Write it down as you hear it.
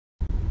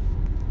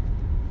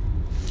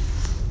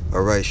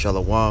Alright,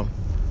 Shalom.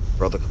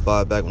 Brother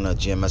Kabad back with another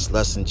GMS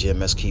lesson.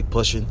 GMS keep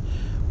pushing.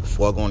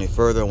 Before I go any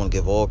further, I want to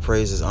give all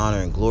praises, honor,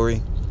 and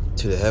glory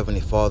to the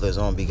Heavenly Father, His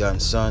own begotten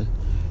Son,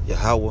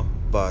 Yahawah,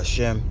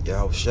 Bahasham,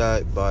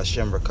 Yahawashi,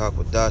 Bahasham,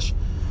 Rakakwadash.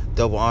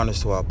 Double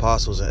honors to our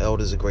apostles and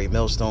elders, a great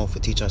millstone, for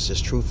teaching us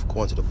His truth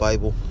according to the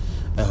Bible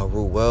and her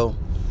rule well.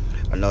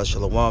 Another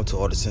Shalom to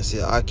all the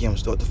sincere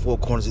Akims throughout the four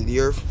corners of the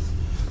earth,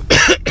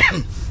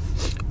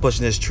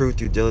 pushing this truth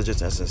through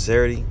diligence and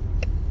sincerity.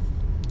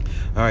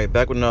 Alright,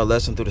 back with another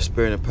lesson through the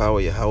spirit and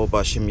power of Yahawah,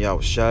 Bahasham,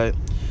 Yahawashi.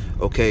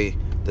 Okay,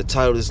 the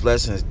title of this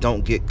lesson is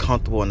Don't Get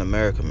Comfortable in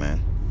America, man.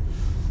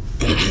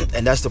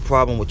 And that's the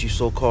problem with you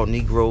so-called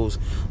Negroes,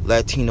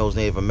 Latinos,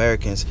 Native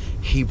Americans,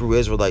 Hebrew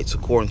Israelites,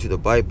 according to the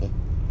Bible.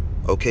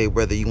 Okay,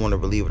 whether you want to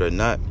believe it or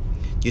not.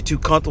 You're too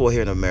comfortable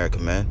here in America,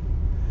 man.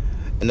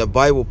 And the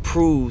Bible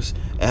proves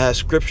and has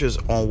scriptures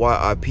on why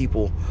our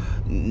people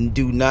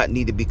do not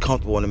need to be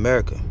comfortable in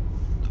America.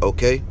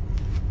 Okay?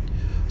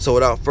 So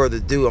without further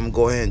ado, I'm going to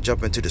go ahead and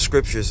jump into the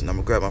scriptures, and I'm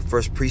going to grab my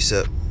first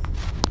precept.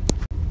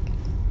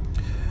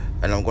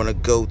 And I'm going to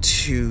go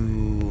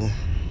to,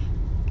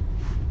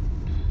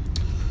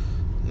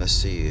 let's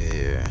see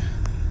here.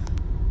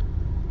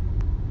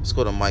 Let's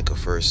go to Micah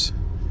first.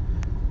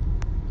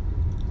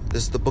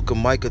 This is the book of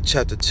Micah,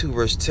 chapter 2,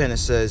 verse 10. It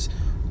says,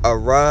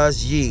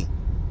 "Arise ye,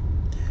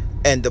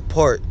 and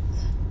depart,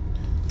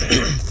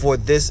 for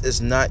this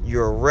is not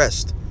your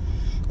rest."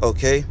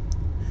 Okay?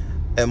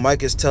 And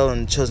Micah is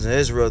telling the children of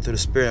Israel through the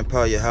spirit and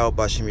power of Yahawah,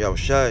 Bahasham,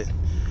 Yahawashi,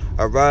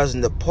 arise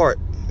and depart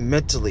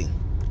mentally,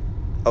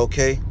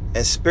 okay,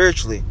 and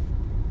spiritually,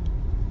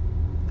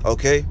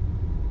 okay,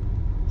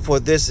 for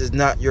this is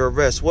not your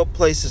rest. What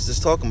place is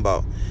this talking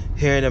about?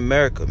 Here in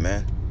America,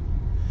 man.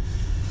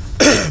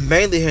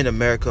 Mainly here in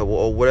America,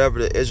 or wherever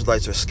the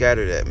Israelites are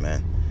scattered at,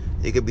 man.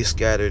 You could be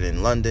scattered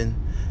in London.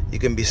 You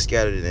can be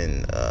scattered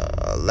in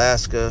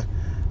Alaska,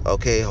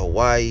 okay,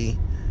 Hawaii,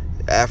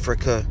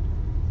 Africa,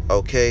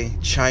 okay,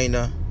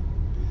 China,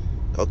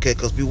 okay,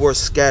 because we were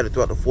scattered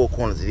throughout the four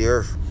corners of the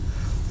earth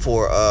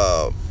for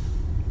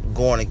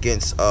going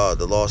against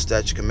the law,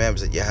 statute,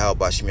 commandments that Yahawah,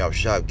 Bahasham,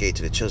 Yahawashi gave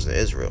to the children of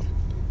Israel.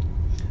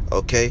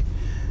 Okay,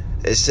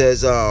 it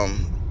says,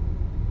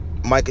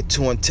 Micah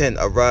 2:10,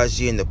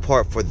 "Arise ye and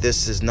depart, for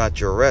this is not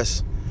your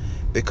rest,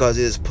 because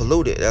it is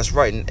polluted." That's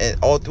right, and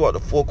all throughout the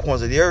four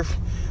corners of the earth,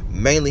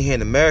 mainly here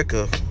in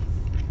America,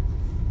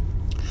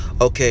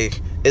 okay,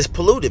 it's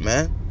polluted,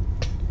 man,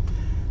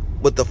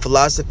 with the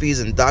philosophies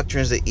and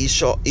doctrines that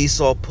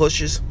Esau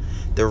pushes,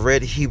 the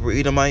red Hebrew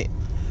Edomite.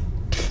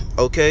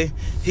 Okay,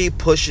 he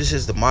pushes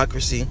his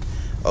democracy.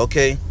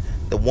 Okay,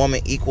 the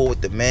woman equal with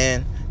the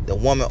man, the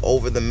woman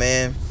over the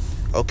man.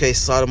 Okay,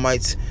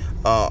 sodomites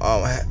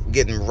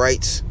getting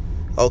rights.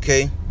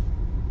 Okay,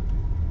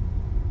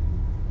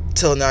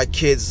 telling our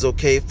kids it's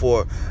okay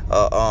for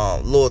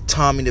little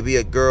Tommy to be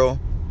a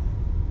girl.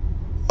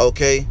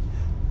 Okay,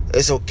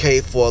 it's okay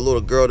for a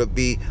little girl to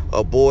be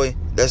a boy.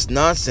 That's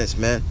nonsense,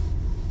 man.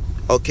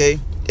 Okay,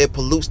 it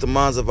pollutes the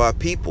minds of our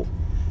people.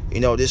 You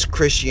know, this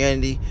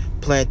Christianity,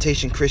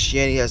 plantation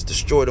Christianity, has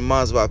destroyed the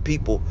minds of our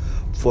people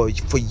for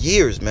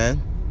years,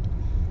 man.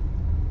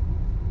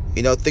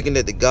 You know, thinking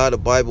that the God of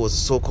the Bible is a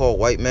so-called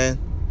white man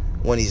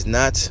when he's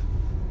not.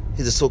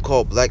 He's a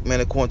so-called black man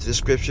according to the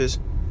scriptures.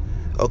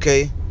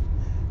 Okay,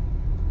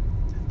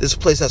 this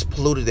place has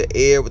polluted the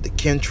air with the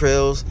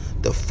chemtrails,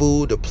 the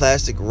food, the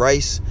plastic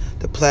rice,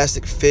 the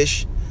plastic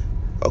fish.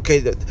 Okay,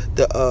 the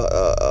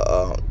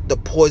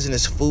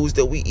poisonous foods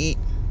that we eat.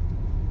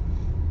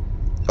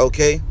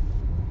 Okay,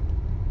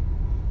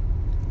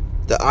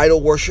 the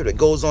idol worship that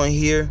goes on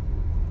here,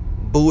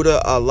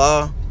 Buddha,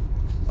 Allah.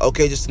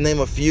 Okay, just to name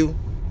a few.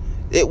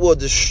 It will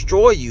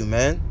destroy you,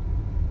 man.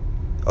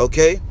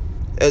 Okay,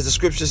 as the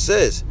scripture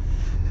says,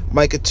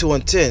 Micah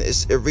 2:10.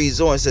 It reads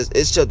on. It says,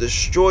 "It shall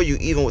destroy you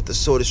even with the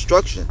sword of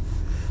destruction."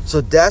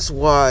 So that's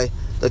why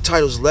the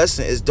title's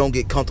lesson is "Don't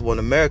Get Comfortable in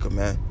America,"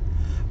 man.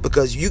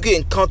 Because you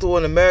getting comfortable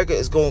in America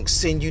is going to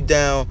send you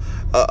down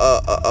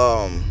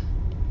a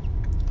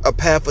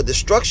path of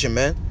destruction,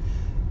 man.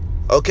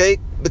 Okay?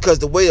 Because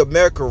the way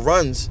America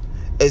runs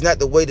is not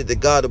the way that the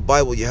God of the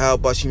Bible, Yahawah,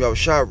 Bahasham,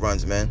 Yahawashi,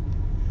 runs, man.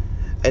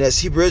 And as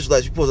Hebrew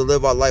Israelites, we're supposed to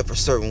live our life a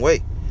certain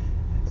way.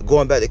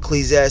 Going back to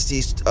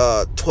Ecclesiastes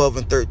 12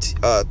 and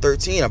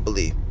 13, I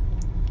believe.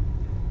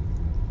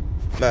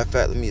 Matter of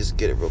fact, let me just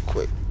get it real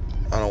quick.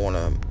 I don't want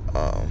to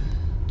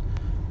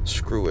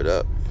screw it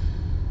up.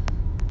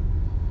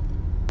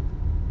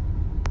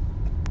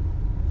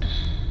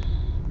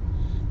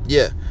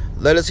 Yeah,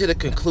 let us hear the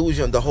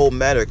conclusion of the whole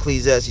matter,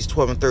 Ecclesiastes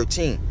 12 and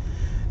 13.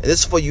 And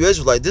this is for you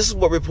Israelites. This is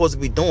what we're supposed to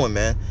be doing,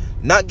 man.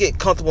 Not getting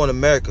comfortable in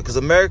America. Because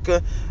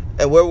America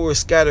and where we were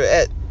scattered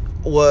at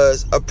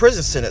was a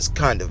prison sentence,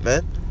 kind of,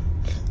 man.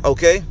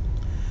 Okay?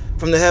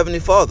 From the Heavenly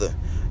Father.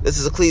 This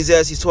is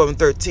Ecclesiastes 12 and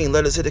 13.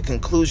 Let us hear the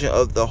conclusion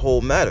of the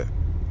whole matter.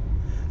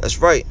 That's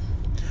right.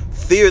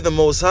 Fear the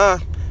Most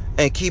High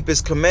and keep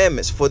His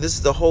commandments. For this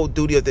is the whole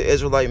duty of the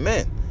Israelite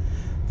man.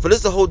 For this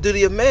is the whole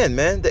duty of man,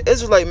 the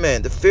Israelite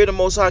man, to fear the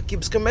Most High, keep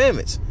His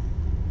commandments.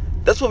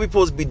 That's what we're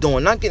supposed to be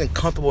doing, not getting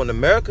comfortable in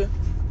America.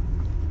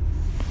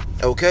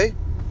 Okay?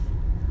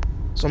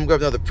 So I'm going to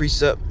grab another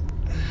precept.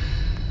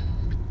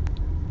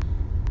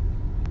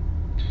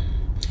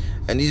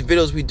 And these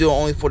videos we do are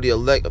only for the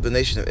elect of the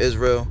nation of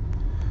Israel,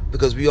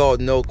 because we all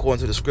know,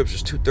 according to the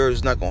scriptures, 2/3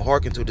 is not going to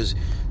hearken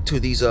to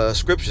these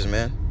scriptures,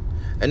 man.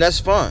 And that's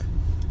fine.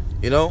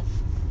 You know?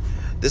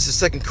 This is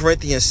 2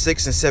 Corinthians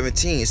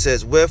 6:17. It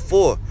says,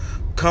 "Wherefore,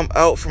 come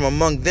out from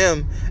among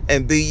them,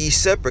 and be ye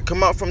separate."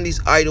 Come out from these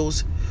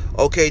idols,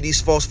 okay,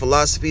 these false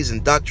philosophies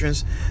and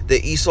doctrines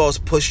that Esau is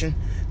pushing,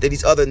 that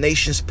these other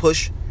nations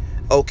push,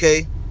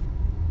 okay?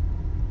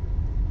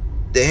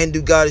 The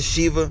Hindu goddess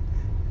Shiva,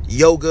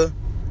 yoga,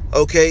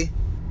 okay?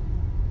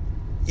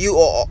 You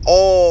are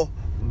all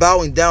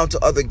bowing down to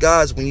other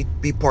gods when you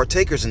be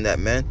partakers in that,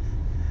 man.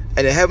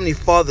 And the Heavenly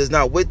Father is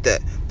not with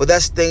that. But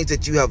that's things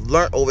that you have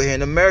learned over here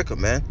in America,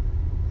 man.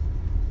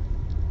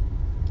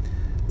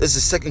 This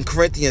is 2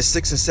 Corinthians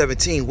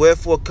 6:17.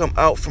 "Wherefore come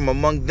out from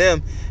among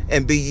them,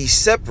 and be ye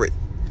separate."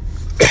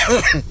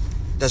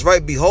 That's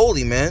right, be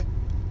holy, man.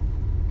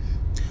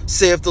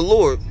 "Saith the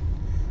Lord,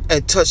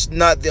 and touch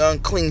not the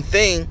unclean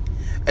thing,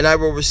 and I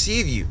will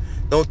receive you."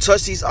 Don't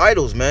touch these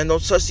idols, man.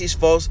 Don't touch these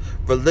false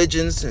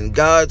religions and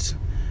gods,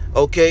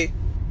 okay?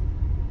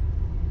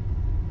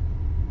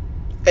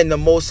 And the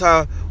Most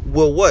High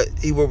will what?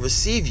 He will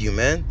receive you,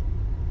 man.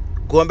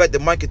 Going back to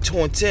Micah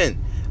 2:10.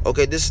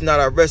 Okay, this is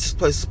not our rest. This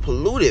place is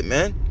polluted,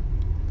 man.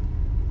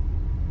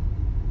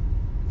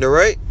 All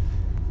right?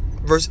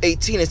 Verse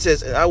 18, it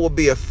says, "And I will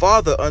be a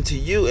father unto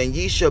you, and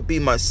ye shall be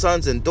my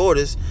sons and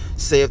daughters,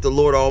 saith the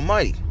Lord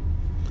Almighty."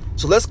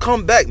 So let's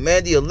come back,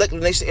 man. The elect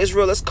of the nation of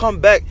Israel, let's come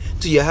back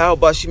to Yahawah,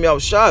 Bahasham,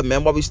 Yahawashi,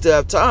 man, while we still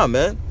have time,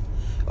 man.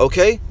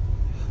 Okay?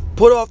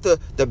 Put off the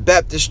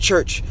Baptist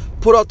church.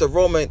 Put off the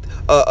Roman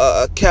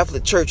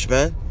Catholic church,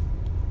 man.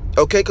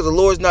 Okay? Because the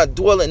Lord's not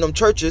dwelling in them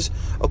churches,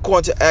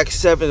 according to Acts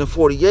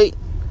 7:48.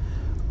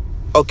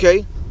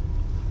 Okay?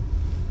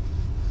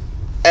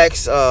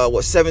 Acts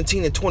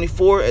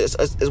 17:24, as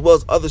well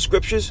as other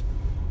scriptures.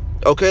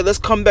 Okay? Let's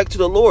come back to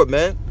the Lord,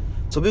 man,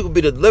 so we can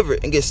be delivered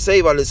and get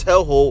saved out of this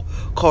hellhole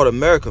called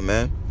America,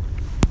 man.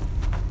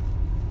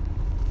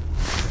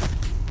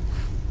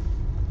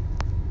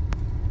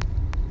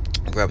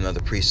 Grab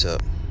another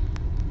precept.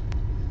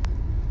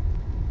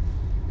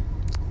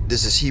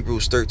 This is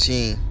Hebrews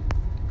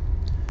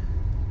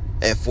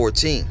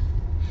 13:14.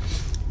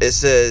 It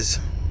says,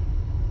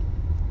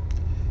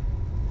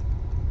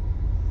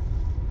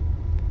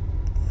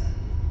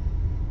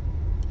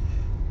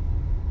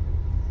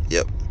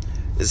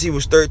 It's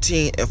Hebrews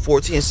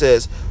 13:14. It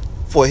says,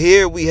 "For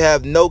here we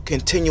have no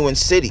continuing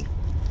city."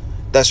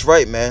 That's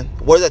right, man.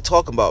 What is that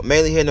talking about?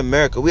 Mainly here in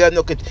America, we have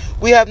no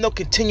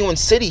continuing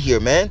city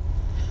here, man.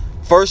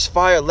 First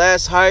fired,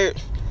 last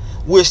hired.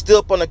 We're still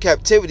up on the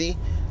captivity.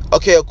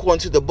 Okay,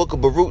 according to the book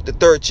of Baruch, the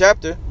 3rd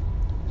chapter.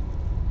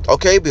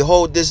 Okay,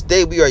 behold, this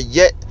day we are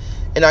yet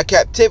in our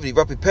captivity.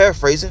 Roughly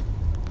paraphrasing.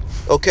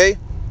 Okay.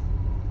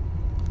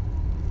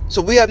 So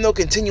we have no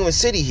continuing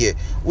city here.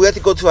 We have to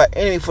go to our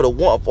enemy for the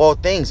want of all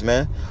things,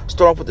 man.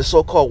 Start off with the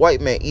so-called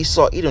white man,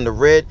 Esau, Edom, the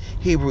red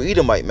Hebrew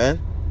Edomite, man.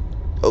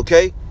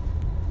 Okay?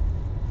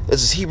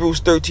 This is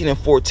Hebrews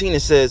 13:14. It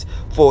says,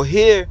 "For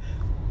here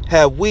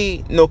have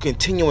we no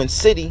continuing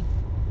city,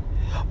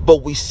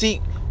 but we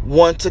seek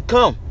one to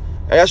come."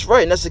 And that's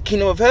right, and that's the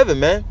kingdom of heaven,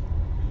 man.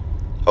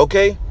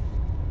 Okay?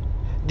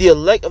 The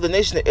elect of the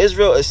nation of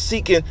Israel is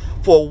seeking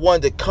for one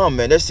to come,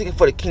 man. They're seeking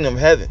for the kingdom of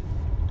heaven.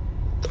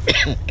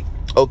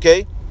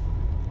 Okay?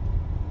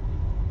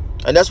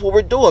 And that's what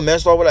we're doing, man.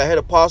 Start with our head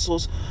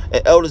apostles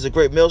and elders of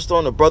Great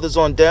Millstone, the brothers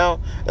on down.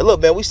 And look,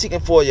 man, we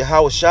seeking for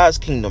Yahawashi's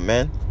kingdom,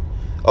 man.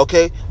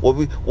 Okay?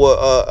 Where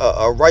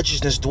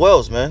righteousness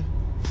dwells, man.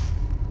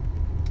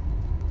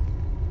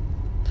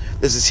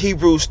 This is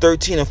Hebrews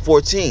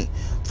 13:14.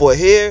 For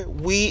here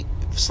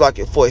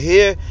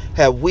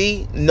have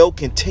we no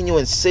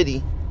continuing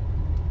city,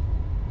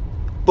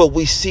 but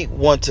we seek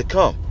one to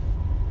come.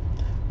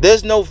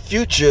 There's no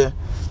future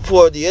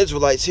for the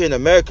Israelites here in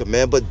America,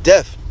 man, but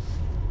death.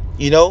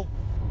 You know,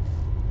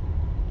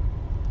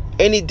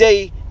 any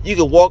day you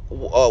can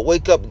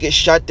wake up and get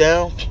shot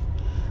down.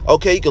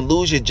 Okay, you can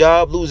lose your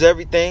job, lose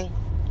everything.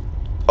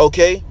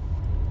 Okay,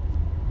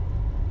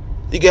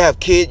 you can have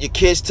your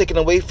kids taken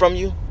away from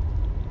you.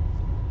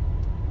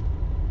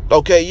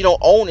 Okay, you don't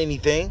own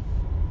anything.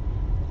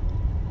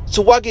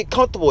 So why get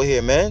comfortable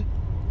here, man?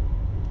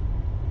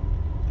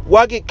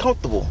 Why get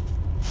comfortable?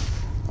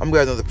 I'm gonna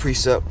grab another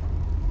precept.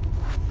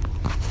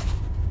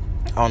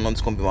 I don't know if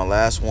it's going to be my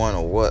last one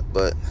or what,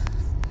 but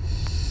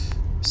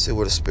see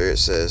what the Spirit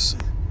says.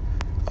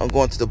 I'm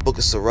going to the book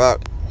of Sirach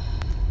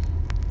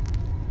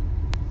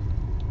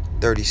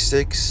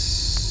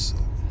 36.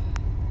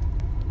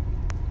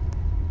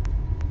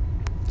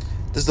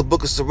 This is the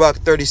book of Sirach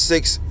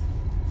 36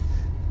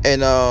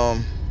 and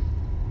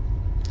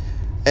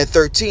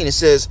 13. It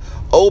says,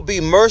 "Oh,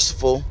 be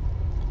merciful,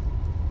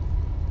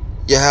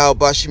 Yahawah,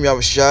 Bahasham,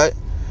 Yahawashi."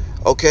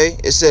 Okay,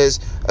 it says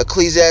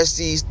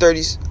Ecclesiastes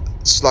 30.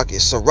 Sirach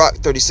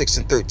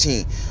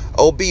 36:13.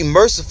 "Oh, be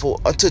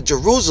merciful unto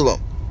Jerusalem,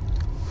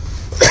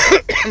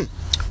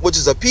 which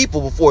is a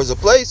people before it's a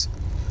place.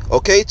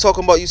 Okay,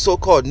 talking about you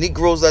so-called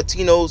Negroes,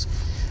 Latinos,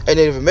 and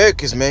Native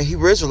Americans, man.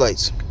 Hebrew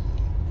Israelites.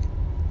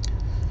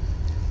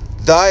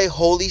 Thy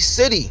holy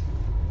city,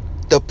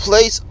 the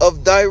place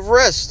of thy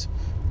rest.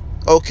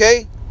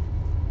 Okay?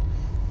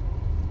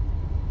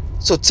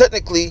 So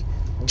technically,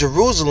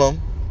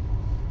 Jerusalem,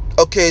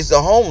 okay, is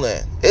the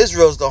homeland.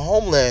 Israel is the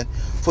homeland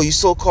for you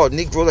so-called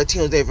Negro,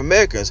 Latinos, Native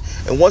Americans.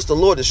 And once the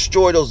Lord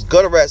destroy those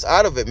gutter rats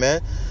out of it,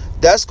 man,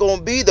 that's going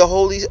to be the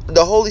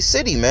holy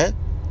city, man.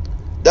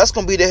 That's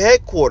going to be the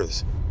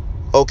headquarters.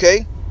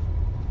 Okay?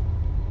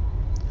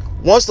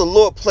 Once the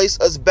Lord place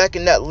us back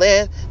in that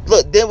land,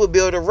 look, then we'll be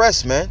able to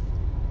rest, man.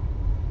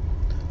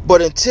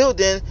 But until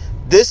then,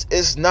 this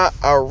is not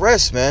our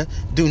rest, man.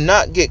 Do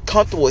not get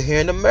comfortable here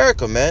in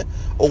America, man,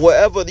 or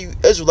wherever the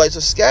Israelites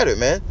are scattered,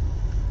 man,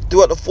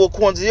 throughout the four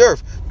corners of the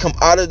earth. Come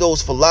out of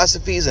those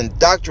philosophies and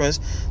doctrines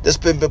that's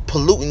been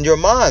polluting your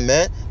mind,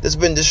 man, that's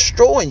been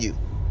destroying you.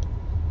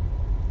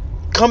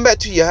 Come back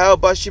to Yahawah,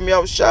 Bahasham,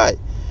 Yahawashi.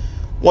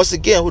 Once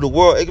again, who the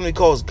world ignorantly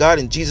calls God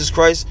and Jesus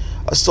Christ,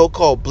 a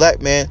so-called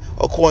black man,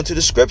 according to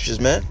the scriptures,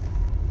 man.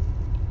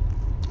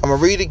 I'm going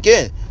to read it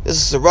again. This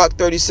is Sirach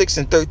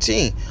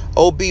 36:13.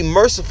 Oh, be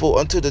merciful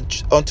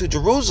unto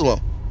Jerusalem,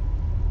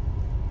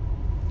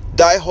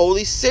 thy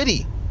holy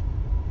city,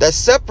 that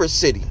separate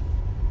city.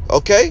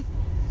 Okay?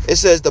 It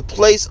says the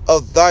place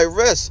of thy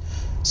rest.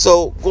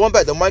 So going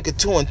back to Micah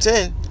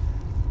 2:10,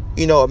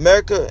 you know,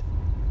 America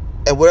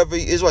and whatever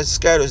Israelites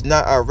scattered is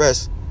not our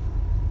rest.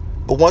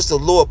 But once the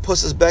Lord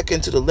puts us back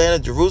into the land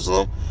of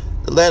Jerusalem,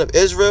 the land of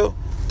Israel,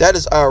 that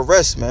is our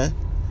rest, man.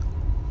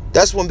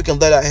 That's when we can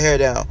let our hair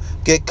down,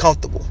 get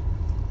comfortable.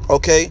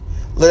 Okay?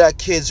 Let our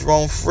kids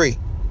roam free.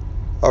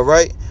 All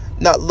right?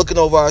 Not looking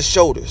over our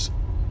shoulders.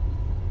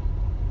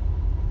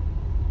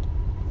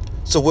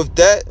 So with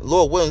that,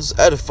 Lord willing, is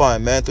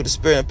edifying, man, through the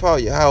spirit and power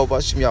of Yahawah,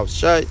 Bahasham,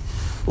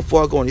 Yahawashi.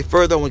 Before I go any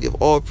further, I want to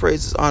give all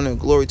praises, honor, and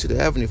glory to the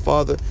Heavenly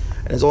Father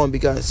and His only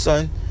begotten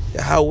Son,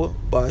 Yahawah,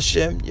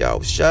 Bahasham,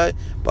 Yahawashi,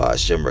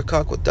 Bahasham,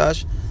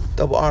 Rakakwadash.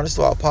 Double honors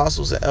to our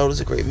apostles and elders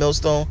of Great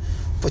Millstone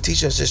for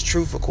teaching us this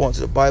truth according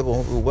to the Bible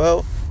and rule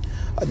well.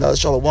 Another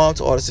shalom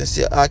to all the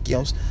sincere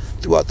Akiums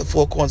throughout the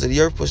four corners of the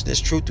earth, pushing this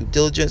truth through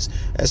diligence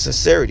and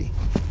sincerity.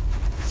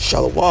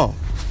 Shalom.